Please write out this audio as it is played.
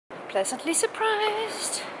pleasantly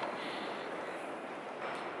surprised.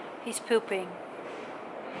 He's pooping.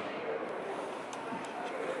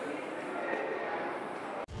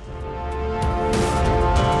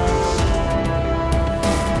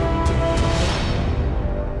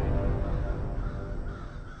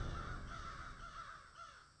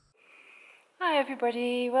 Hi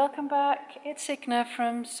everybody, welcome back. It's Signe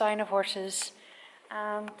from Sign of Horses,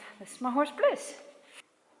 and this is my horse BLIZZ.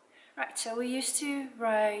 Right, so we used to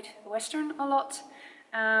ride Western a lot,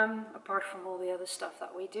 apart from all the other stuff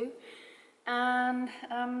that we do. And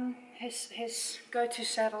his go-to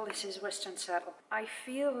saddle is his Western saddle. I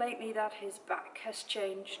feel lately that his back has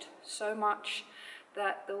changed so much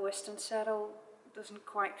that the Western saddle doesn't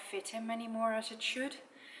quite fit him anymore as it should.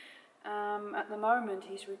 At the moment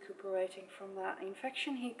he's recuperating from that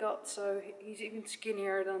infection he got, so he's even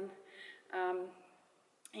skinnier than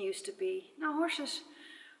he used to be. Now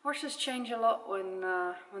horses change a lot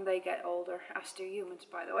when they get older, as do humans,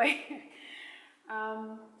 by the way.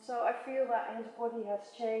 So I feel that his body has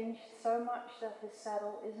changed so much that his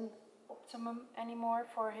saddle isn't optimum anymore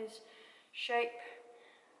for his shape.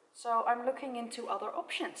 So I'm looking into other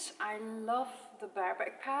options. I love the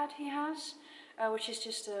bareback pad he has, which is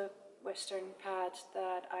just a Western pad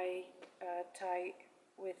that I tie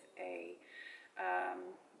with a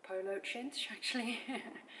polo cinch actually.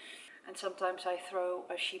 And sometimes I throw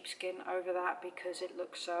a sheepskin over that because it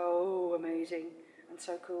looks so amazing and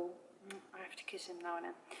so cool. I have to kiss him now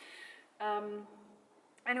and then.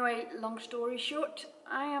 Anyway, long story short,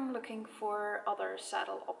 I am looking for other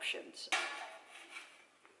saddle options.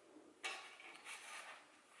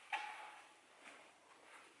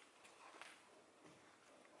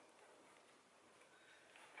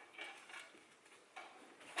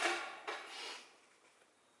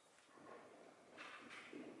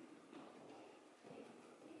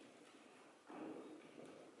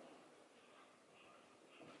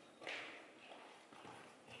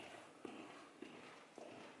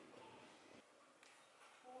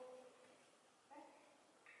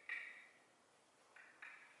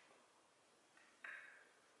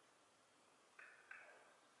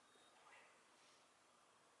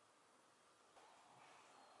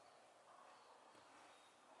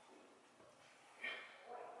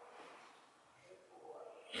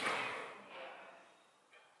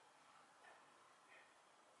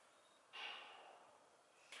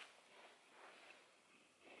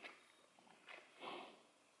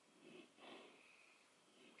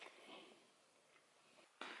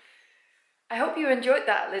 I hope you enjoyed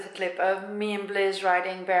that little clip of me and BLIZZ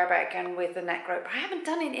riding bareback and with the neck rope. I haven't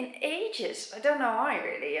done it in ages. I don't know why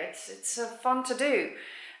really. It's fun to do,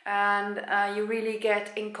 and you really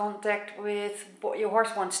get in contact with what your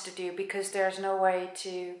horse wants to do, because there's no way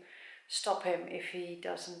to stop him if he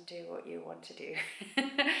doesn't do what you want to do.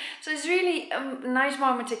 So it's really a nice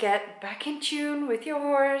moment to get back in tune with your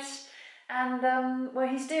horse and what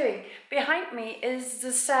he's doing. Behind me is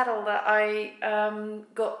the saddle that I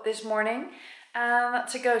got this morning, and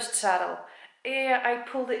that's a ghost saddle. Yeah, I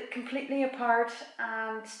pulled it completely apart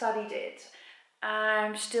and studied it.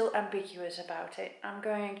 I'm still ambiguous about it. I'm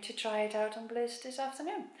going to try it out on BLIZZ this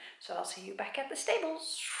afternoon. So I'll see you back at the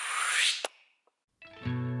stables.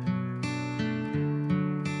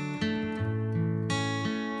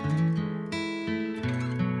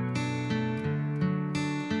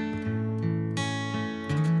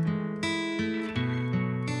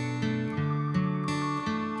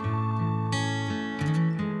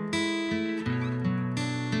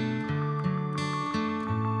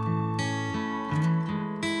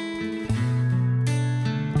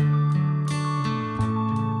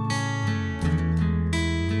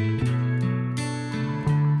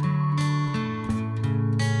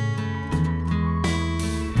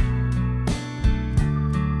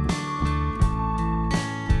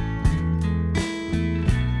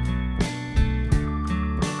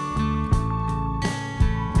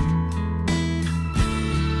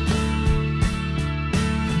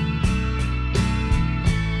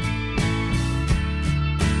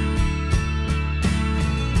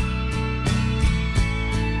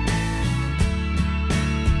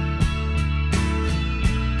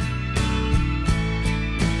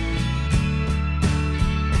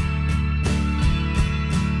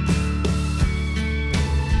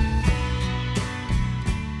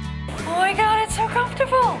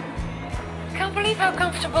 Can't believe how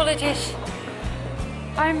comfortable it is.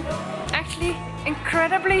 I'm actually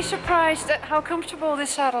incredibly surprised at how comfortable this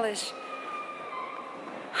saddle is.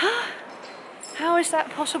 How is that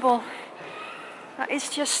possible?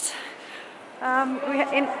 It's just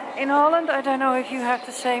in Holland, I don't know if you have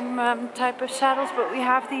the same type of saddles, but we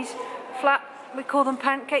have these flat we call them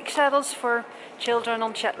pancake saddles for children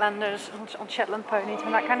on Shetlanders, on Shetland ponies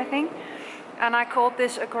and that kind of thing. And I called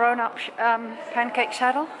this a grown-up pancake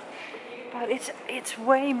saddle, but it's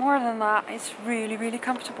way more than that. It's really, really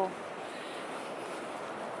comfortable.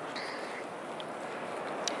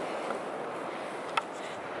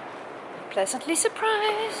 Pleasantly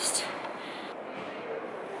surprised.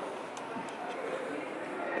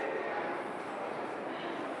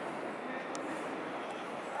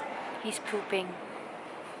 He's pooping.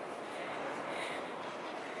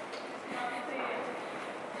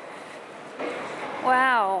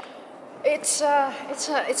 Wow, it's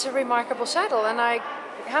a remarkable saddle, and I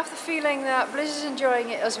have the feeling that BLIZZ is enjoying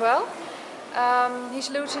it as well. He's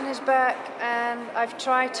loosened his back, and I've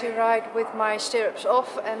tried to ride with my stirrups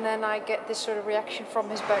off, and then I get this sort of reaction from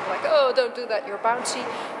his back like, oh, don't do that, you're bouncy.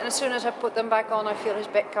 And as soon as I put them back on, I feel his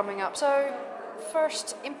back coming up. So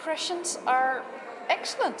first impressions are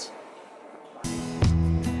excellent.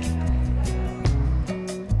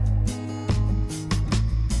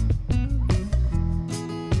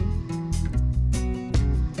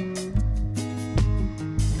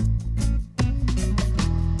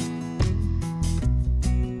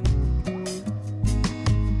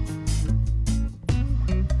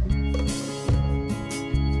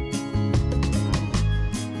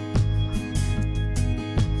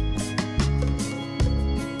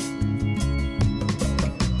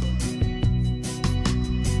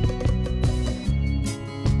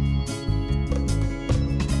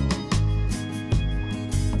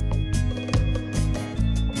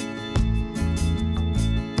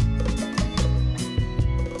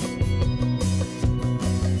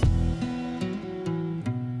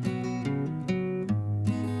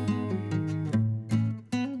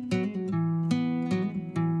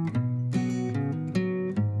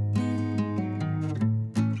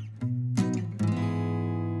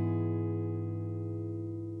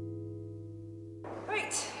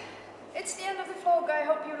 It's the end of the vlog. I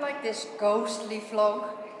hope you like this ghostly vlog.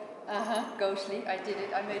 Ghostly. I did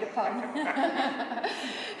it. I made a pun.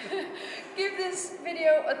 Give this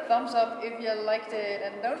video a thumbs up if you liked it,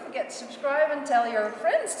 and don't forget to subscribe and tell your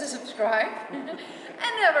friends to subscribe. And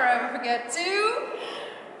never ever forget to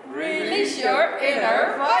release your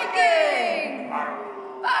inner Viking.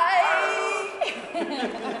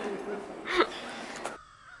 Bye.